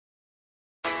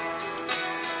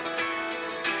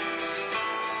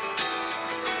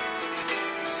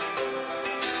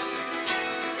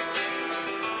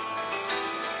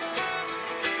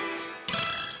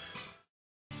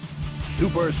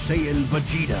Super Saiyan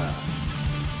Vegeta.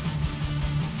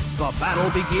 The battle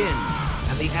begins,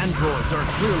 and the androids are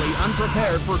clearly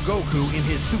unprepared for Goku in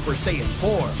his Super Saiyan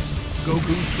form.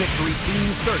 Goku's victory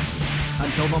seems certain,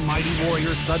 until the mighty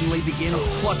warrior suddenly begins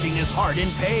clutching his heart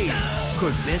in pain.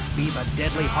 Could this be the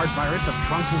deadly heart virus of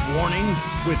Trunks' warning?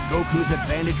 With Goku's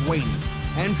advantage waning,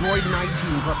 Android 19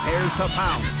 prepares to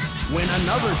pounce, when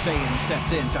another Saiyan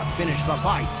steps in to finish the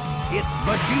fight. It's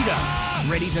Vegeta,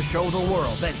 ready to show the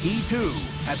world that he too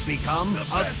has become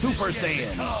a Super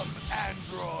Saiyan.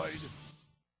 Android.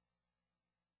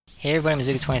 Hey everybody,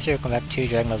 Vegeta23, welcome back to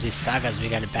DragonBall Z Sagas. We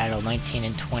got a battle 19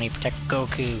 and 20, protect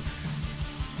Goku,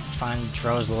 find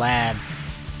Dro's lab.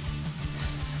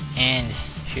 And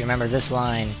if you remember this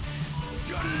line,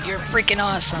 you're freaking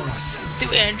awesome.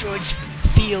 Do androids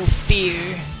feel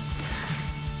fear?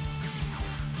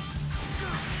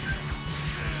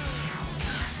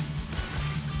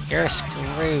 You're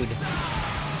screwed.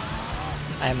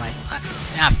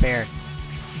 Not fair.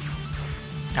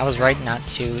 I was right not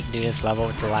to do this level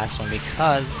with the last one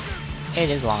because it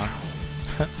is long.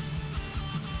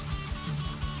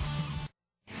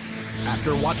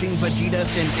 After watching Vegeta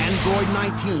send Android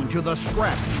 19 to the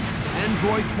scrap,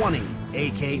 Android 20,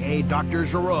 aka Dr.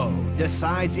 Gero,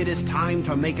 decides it is time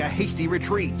to make a hasty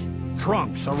retreat.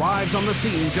 Trunks arrives on the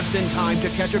scene just in time to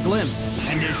catch a glimpse,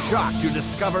 and is shocked to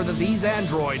discover that these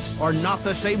androids are not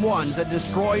the same ones that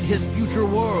destroyed his future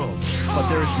world. But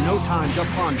there's no time to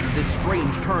ponder this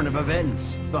strange turn of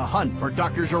events. The hunt for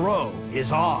Dr. Gero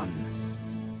is on.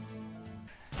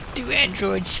 Do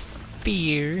androids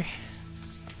fear?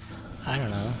 I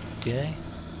don't know, do they?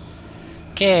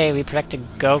 Okay, we protected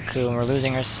Goku and we're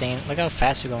losing our Saiyan. Look how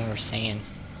fast we're going with Saiyan.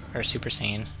 Or Super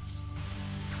Saiyan.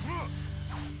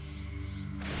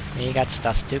 You got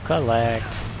stuff to collect.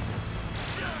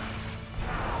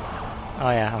 Oh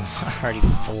yeah, I'm already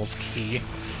full of ki. I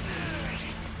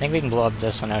think we can blow up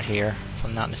this one out here, if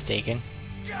I'm not mistaken.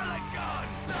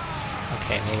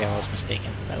 Okay, maybe I was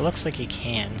mistaken. But it looks like you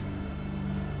can.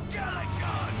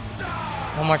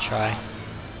 One more try.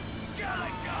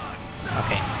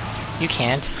 Okay, you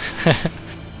can't.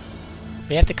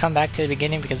 We have to come back to the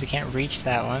beginning because we can't reach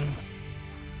that one.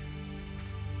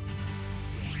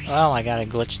 Oh my god, I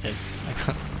glitched it.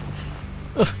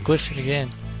 Glitched it again.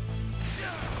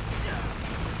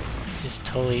 Just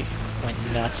totally went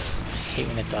nuts. I hate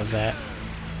when it does that.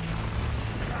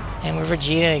 And we're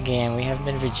Vegeta again. We haven't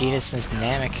been Vegeta since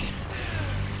Namek.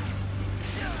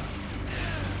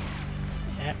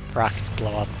 That rocket's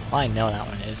blow up. Well, I know that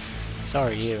one is. So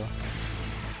are you.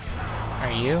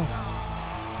 Are you?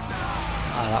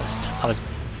 Oh, I was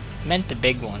meant the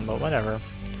big one, but whatever.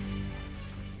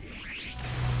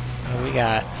 What we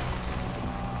got?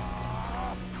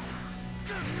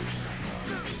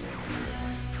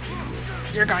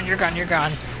 You're gone, you're gone, you're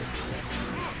gone.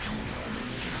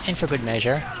 And for good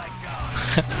measure.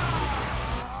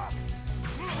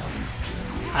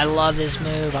 I love this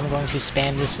move. I'm going to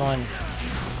spam this one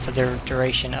for the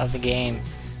duration of the game.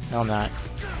 No, I'm not.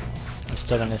 I'm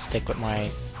still going to stick with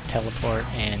my teleport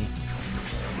and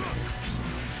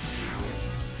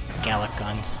Gallic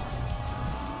gun.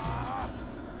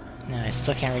 No, I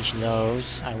still can't reach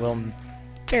those. I will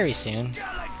very soon.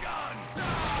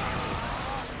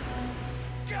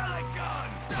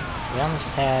 We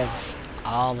almost have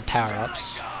all the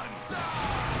power-ups.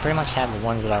 I pretty much have the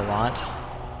ones that I want.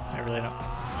 I really don't...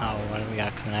 Oh, what do we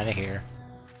got coming out of here?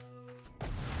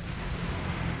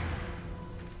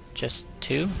 Just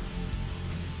two?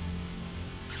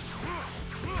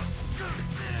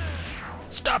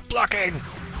 Stop blocking!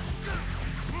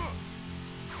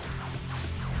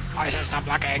 I said stop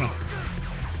blocking!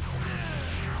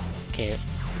 Okay.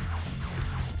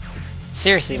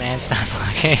 Seriously, man, stop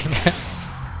blocking.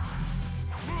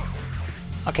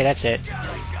 Okay, that's it.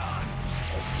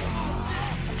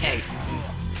 Hey.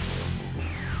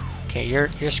 Okay, you're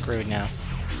screwed now.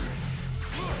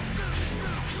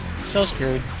 So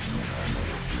screwed.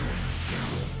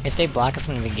 If they block it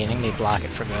from the beginning, they block it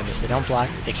for good. If they don't block,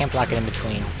 they can't block it in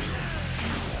between.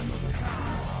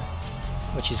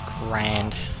 Which is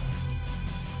grand.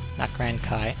 Not Grand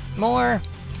Kai. More!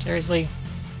 Seriously?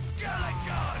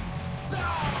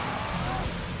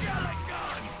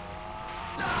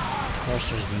 Of course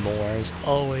there's more. There's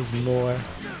always more.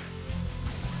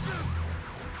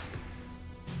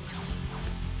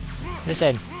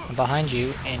 Listen, I'm behind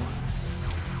you and...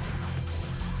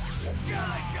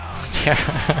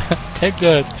 Take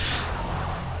that!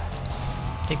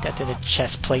 Take that to the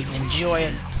chest plate and enjoy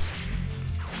it.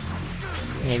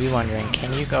 You may be wondering,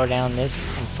 can you go down this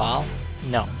and fall?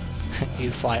 No.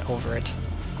 You fly over it.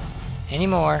 Any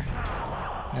more?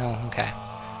 No? Okay.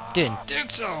 Didn't think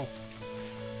so!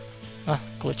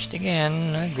 Glitched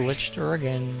again. I glitched her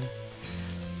again.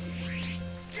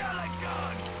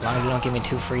 As long as you don't give me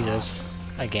 2 freezes.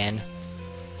 Again.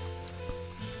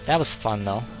 That was fun,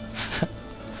 though.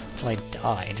 Until I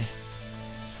died.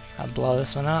 I'll blow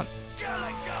this one up.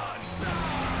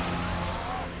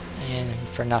 And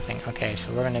for nothing. Okay,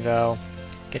 so we're gonna go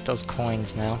get those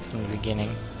coins now from the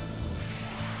beginning.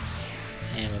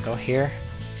 And we'll go here.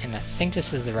 And I think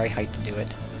this is the right height to do it.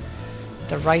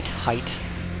 The right height.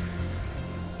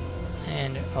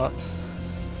 And, oh.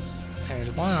 There's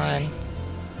 1.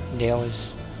 There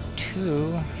was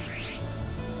 2.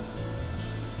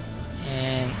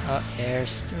 And, oh,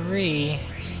 there's 3.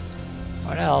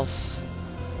 What else?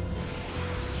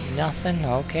 Nothing?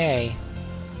 Okay.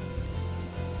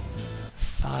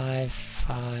 5,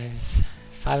 5.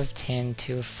 5 of 10,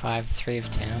 2 of 5, 3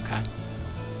 of 10, okay.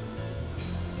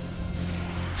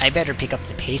 I better pick up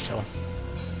the peso.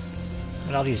 Look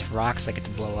at all these rocks I get to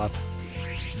blow up.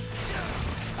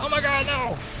 Oh my god,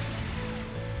 no!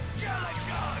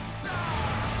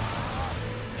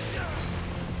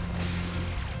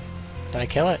 Did I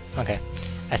kill it? Okay.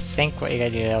 I think what you gotta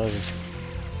do is just,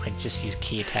 like, just use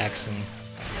key attacks and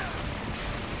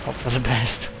hope for the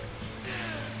best.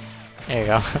 There you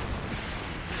go.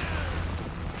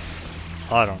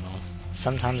 I don't know.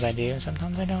 Sometimes I do,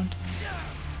 sometimes I don't.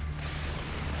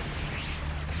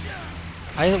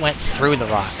 I went through the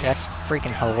rock. That's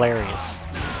freaking hilarious.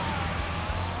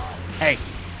 Hey!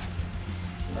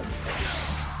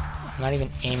 I'm not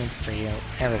even aiming for you.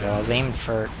 There we go. I was aiming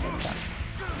for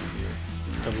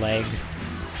the leg.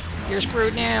 You're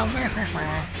screwed now!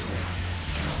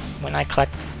 When I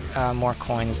collect more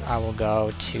coins, I will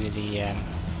go to the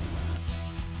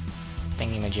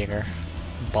thingy-majigger,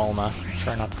 Bulma,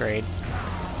 for an upgrade.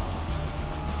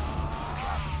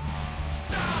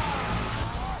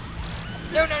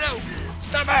 No, no, no!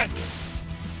 Stop it!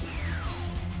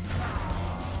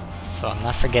 So I'm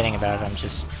not forgetting about it, I'm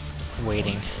just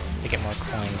waiting to get more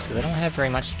coins, because I don't have very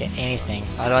much to get anything.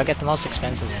 Although I get the most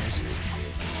expensive ones.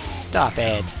 Stop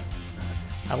it!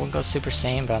 I will go Super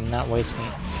Saiyan, but I'm not wasting...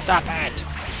 Stop it!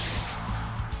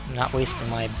 I'm not wasting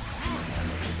my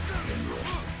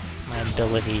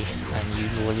ability on you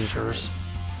losers.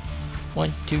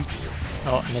 1, 2...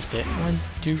 Oh, I missed it. 1,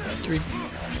 2, 3...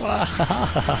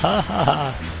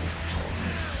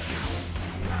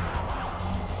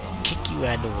 Kick you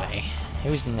out of the way.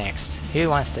 Who's next? Who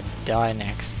wants to die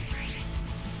next?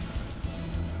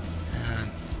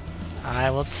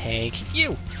 I will take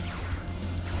you!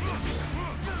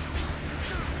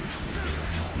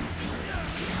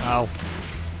 Oh.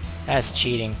 That's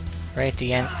cheating. Right at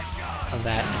the end of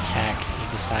that attack, he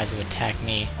decides to attack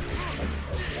me.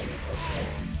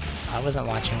 I wasn't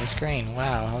watching the screen.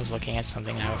 Wow, I was looking at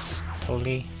something else.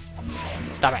 Totally...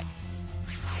 Stop it!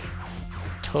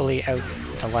 Totally out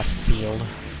to left field.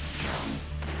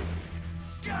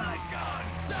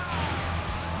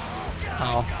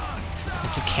 Oh.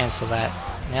 Did you cancel that?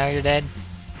 Now you're dead?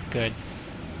 Good.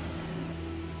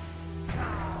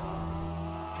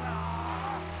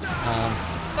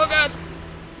 Oh god!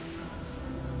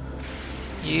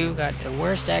 You got the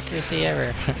worst accuracy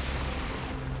ever.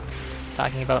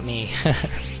 Talking about me.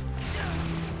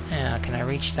 Now, can I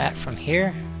reach that from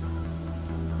here?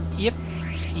 Yep.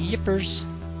 Yippers.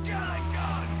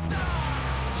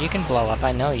 You can blow up,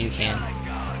 I know you can.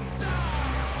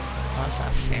 Oh, that's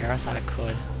not fair, I thought I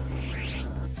could.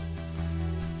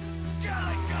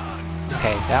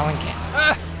 Okay, that one can.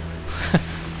 Ah!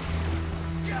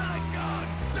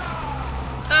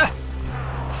 Ah!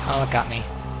 Oh, it got me.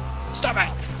 Stop it!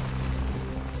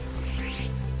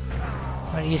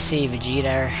 What do you see,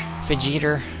 Vegeta?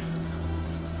 Vegeta?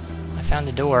 I found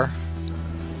a door.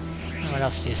 What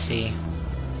else do you see?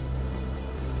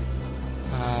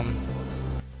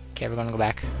 Okay, we're gonna go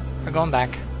back. We're going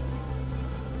back.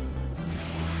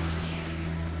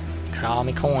 Got all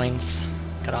me coins.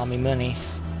 Got all me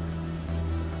monies.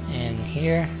 And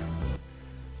here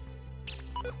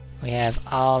we have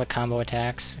all the combo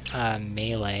attacks.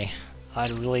 Melee. I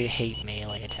really hate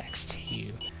melee attacks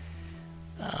too.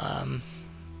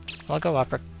 We'll go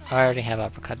uppercut. I already have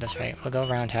uppercut, that's right. We'll go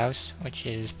roundhouse, which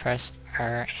is press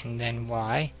R and then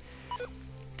Y.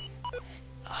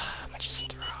 How much is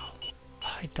throw?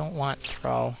 I don't want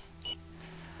throw.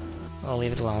 We'll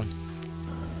leave it alone.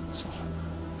 So,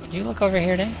 did you look over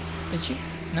here then? Did you?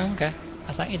 No? Okay.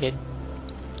 I thought you did.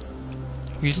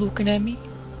 Are you looking at me?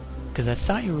 Because I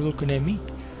thought you were looking at me.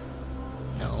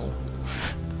 No.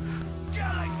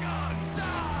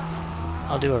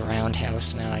 I'll do a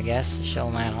roundhouse now, I guess, to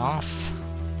show that off.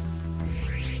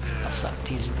 Bust up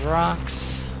these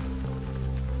rocks.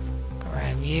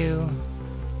 Grab you.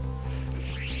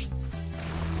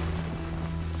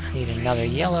 I need another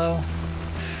yellow.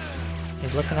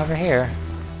 He's looking over here.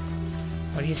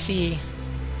 What do you see?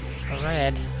 A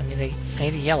red. I need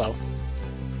a yellow.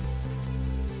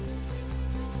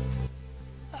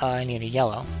 I need a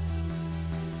yellow.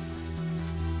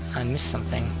 I missed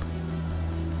something.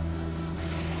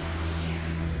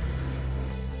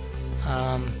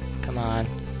 Come on.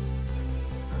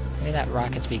 Maybe that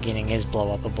rocket's beginning is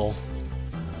blow-upable.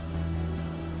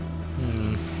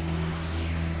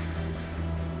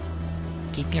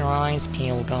 Keep your eyes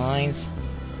peeled, guys.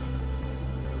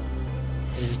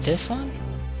 Is it this one?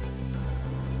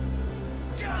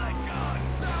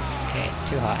 Okay,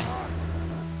 too high.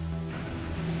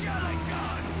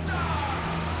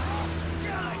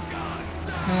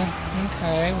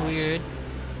 Okay, weird.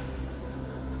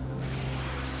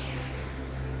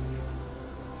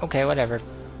 Okay, whatever.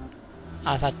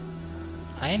 I thought...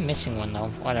 I am missing one though,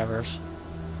 whatever.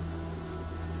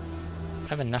 I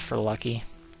have enough for Lucky.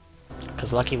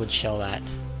 Because Lucky would show that.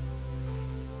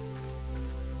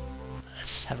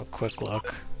 Let's have a quick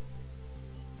look.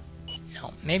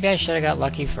 No, maybe I should have got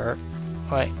Lucky for...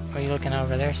 What, are you looking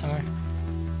over there somewhere?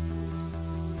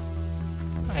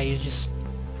 Are you just...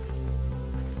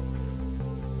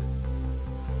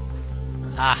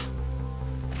 Ah!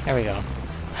 There we go.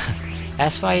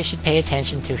 That's why you should pay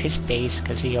attention to his face,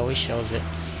 because he always shows it.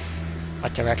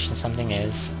 What direction something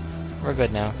is. We're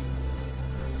good now.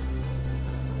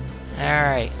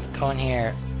 Alright, go in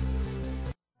here.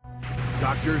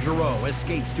 Dr. Gero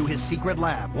escapes to his secret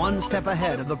lab, one step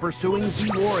ahead of the pursuing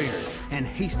Z-Warriors, and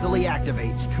hastily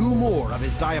activates two more of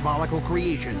his diabolical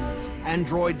creations,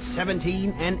 androids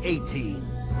 17 and 18.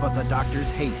 But the Doctor's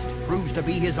haste proves to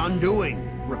be his undoing.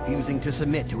 Refusing to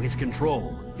submit to his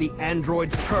control, the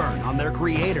androids turn on their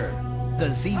creator.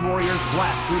 The Z-Warriors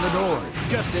blast through the doors,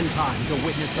 just in time to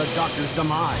witness the Doctor's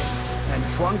demise. And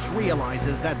Trunks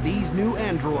realizes that these new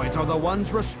androids are the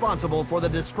ones responsible for the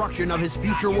destruction of his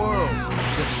future world.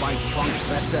 Despite Trunks'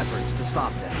 best efforts to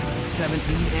stop them,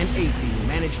 17 and 18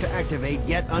 manage to activate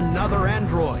yet another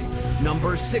android,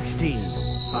 number 16,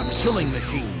 a killing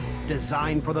machine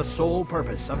designed for the sole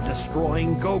purpose of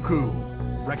destroying Goku.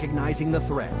 Recognizing the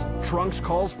threat, Trunks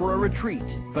calls for a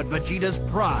retreat, but Vegeta's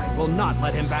pride will not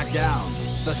let him back down.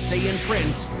 The Saiyan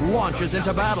Prince launches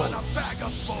into battle.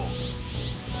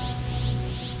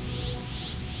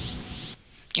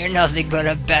 You're nothing but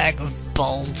a bag of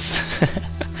bolts.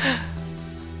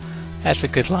 That's a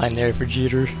good line there for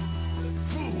Jeter.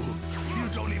 Fool! You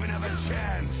don't even have a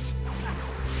chance!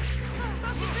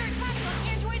 Focus your attacks on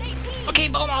Android 18! Okay,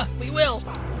 Bulma, we will!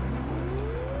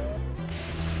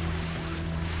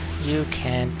 You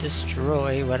can't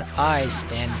destroy what I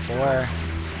stand for.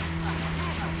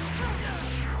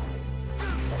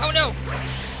 Oh no!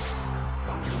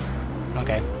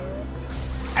 Okay.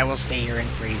 I will stay here and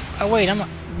freeze. Oh wait,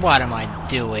 what am I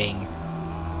doing?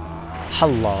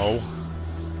 Hello?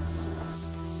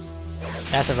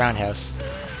 That's a roundhouse.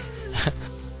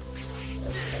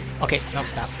 Okay, no,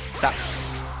 stop. Stop.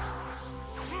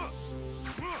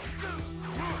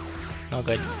 No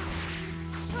good.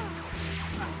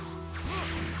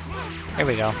 There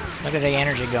we go. Look at the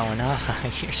energy going.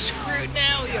 You're screwed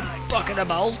now, you bucket of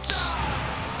bolts.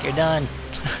 You're done.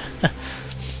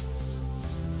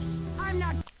 I'm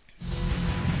not...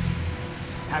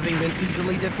 Having been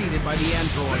easily defeated by the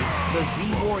androids, the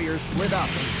Z-Warriors split up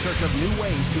in search of new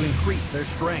ways to increase their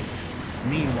strength.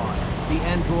 Meanwhile, the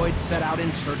androids set out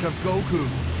in search of Goku.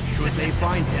 Should they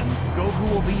find him, Goku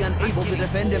will be unable to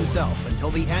defend himself until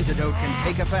the antidote can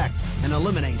take effect and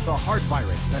eliminate the heart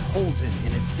virus that holds him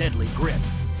in its deadly grip.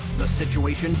 The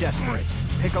situation desperate,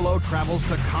 Piccolo travels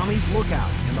to Kami's lookout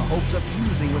in the hopes of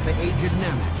fusing with the aged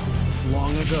Namek.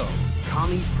 Long ago,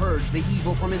 Kami purged the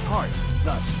evil from his heart,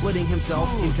 thus splitting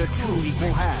himself into two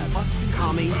equal halves,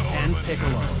 Kami and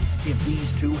Piccolo. If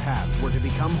these two halves were to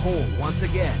become whole once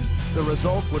again, the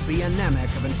result would be a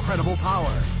Namek of incredible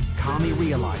power. Kami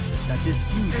realizes that this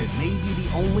fusion may be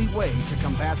the only way to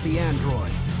combat the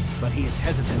android, but he is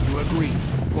hesitant to agree,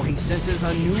 for he senses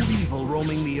a new evil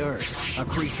roaming the earth, a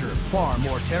creature far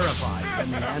more terrified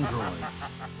than the androids.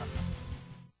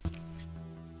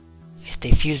 If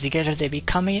they fuse together, they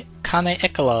become Kame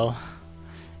Piccolo.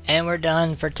 And we're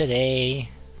done for today.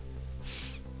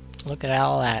 Look at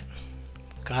all that.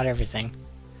 Got everything.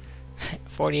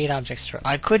 48 objects.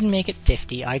 I couldn't make it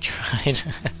 50. I tried.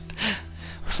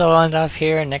 So I'll end off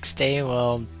here. Next day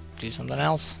we'll do something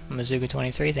else. I'm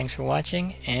Azuga23. Thanks for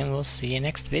watching, and we'll see you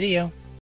next video.